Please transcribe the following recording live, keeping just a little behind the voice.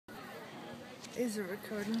Is it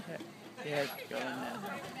recording? Yeah, it's going now.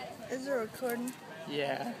 Is it recording?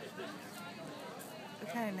 Yeah.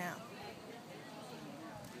 Okay, now.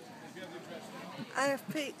 I have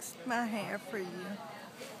fixed my hair for you.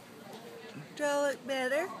 Do I look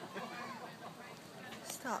better?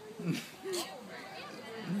 Stop.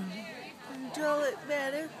 Do I look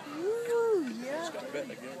better? Woo, yeah.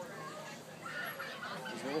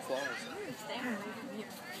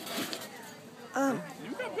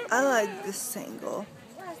 I like this single.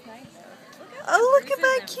 Oh, look at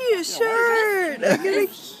my cute shirt.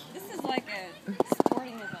 This is like a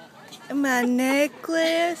sporting event. And my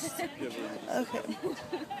necklace. Okay.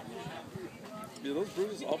 Yeah, those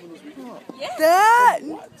bruises open this weekend. Yes. That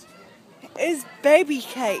What? is baby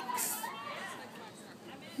cakes.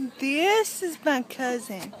 This is my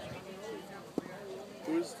cousin.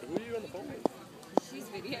 Who are you on the phone with? She's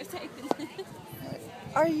videotaping.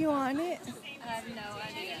 Are you on it? I have no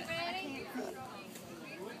idea.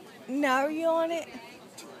 No, are you on it?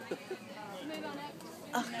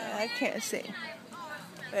 Okay, I can't see.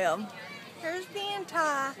 Well, here's the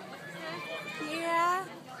Ty. Yeah,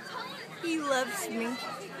 he loves me.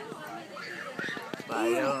 But I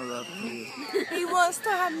don't love you. He wants to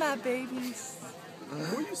have my babies.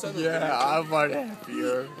 Who are you sending? Yeah, I want to have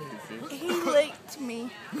your baby. He licked me.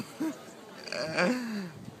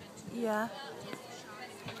 Yeah.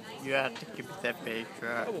 You have to keep that picture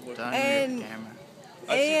up. It's on And- your camera.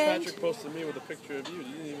 I see And Patrick posted me with a picture of you. You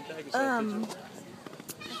didn't even tag yourself.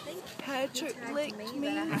 Patrick licked me.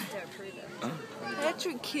 to approve it.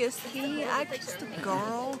 Patrick kissed me. I kissed a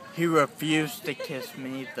girl. He refused to kiss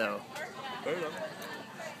me, though. Fair enough.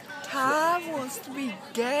 Ty wants to be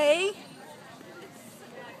gay.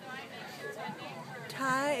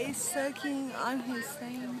 Ty is sucking on his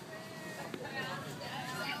thing.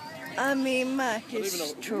 I mean, my I don't even know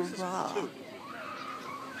who is this straw. to.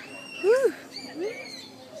 Whew.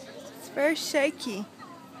 It's very shaky.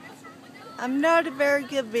 I'm not a very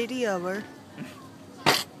good videoer.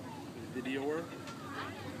 Videoer.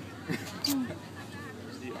 Is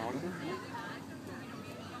he awkward?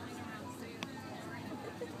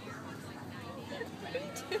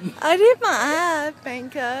 I did my eye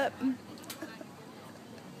makeup.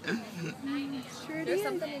 Sure There's did.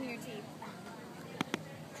 something in your teeth.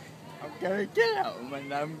 I'm gonna get home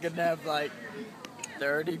and I'm gonna have like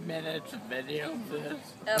 30 minutes of video of this.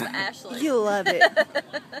 Of Ashley. You love it.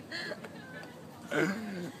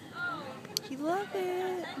 You love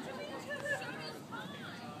it.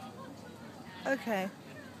 Okay.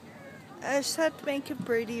 I just have to make a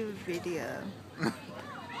pretty video.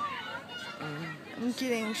 I'm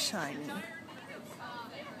getting shiny.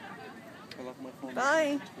 I left my phone.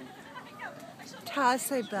 Bye. Ty,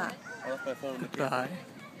 say bye. I left my phone in the Goodbye.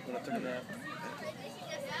 when I took a nap.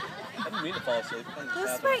 I didn't mean to fall asleep. I just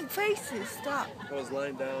Let's happened. make faces. Stop. I was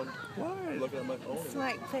lying down What? looking at my phone. Let's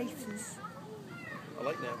make faces. I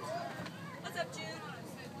like naps. What's up, Jude?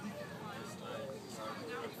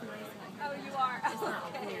 Oh, you are.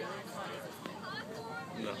 Okay.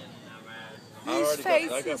 No. Whose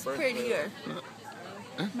face I got is burnt prettier?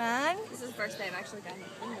 Mine This is the first day I've actually gotten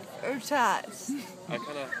it. or Ty's? I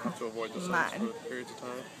kind of have to avoid the sun Mine. for periods of time.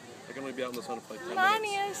 I can only be out in the sun for like 10 Mine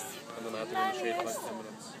minutes. is. And then I have to go in the shade for like 10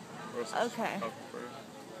 minutes. Or else Okay. I'll prefer.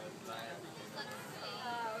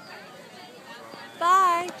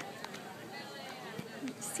 Bye.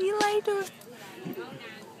 See you later.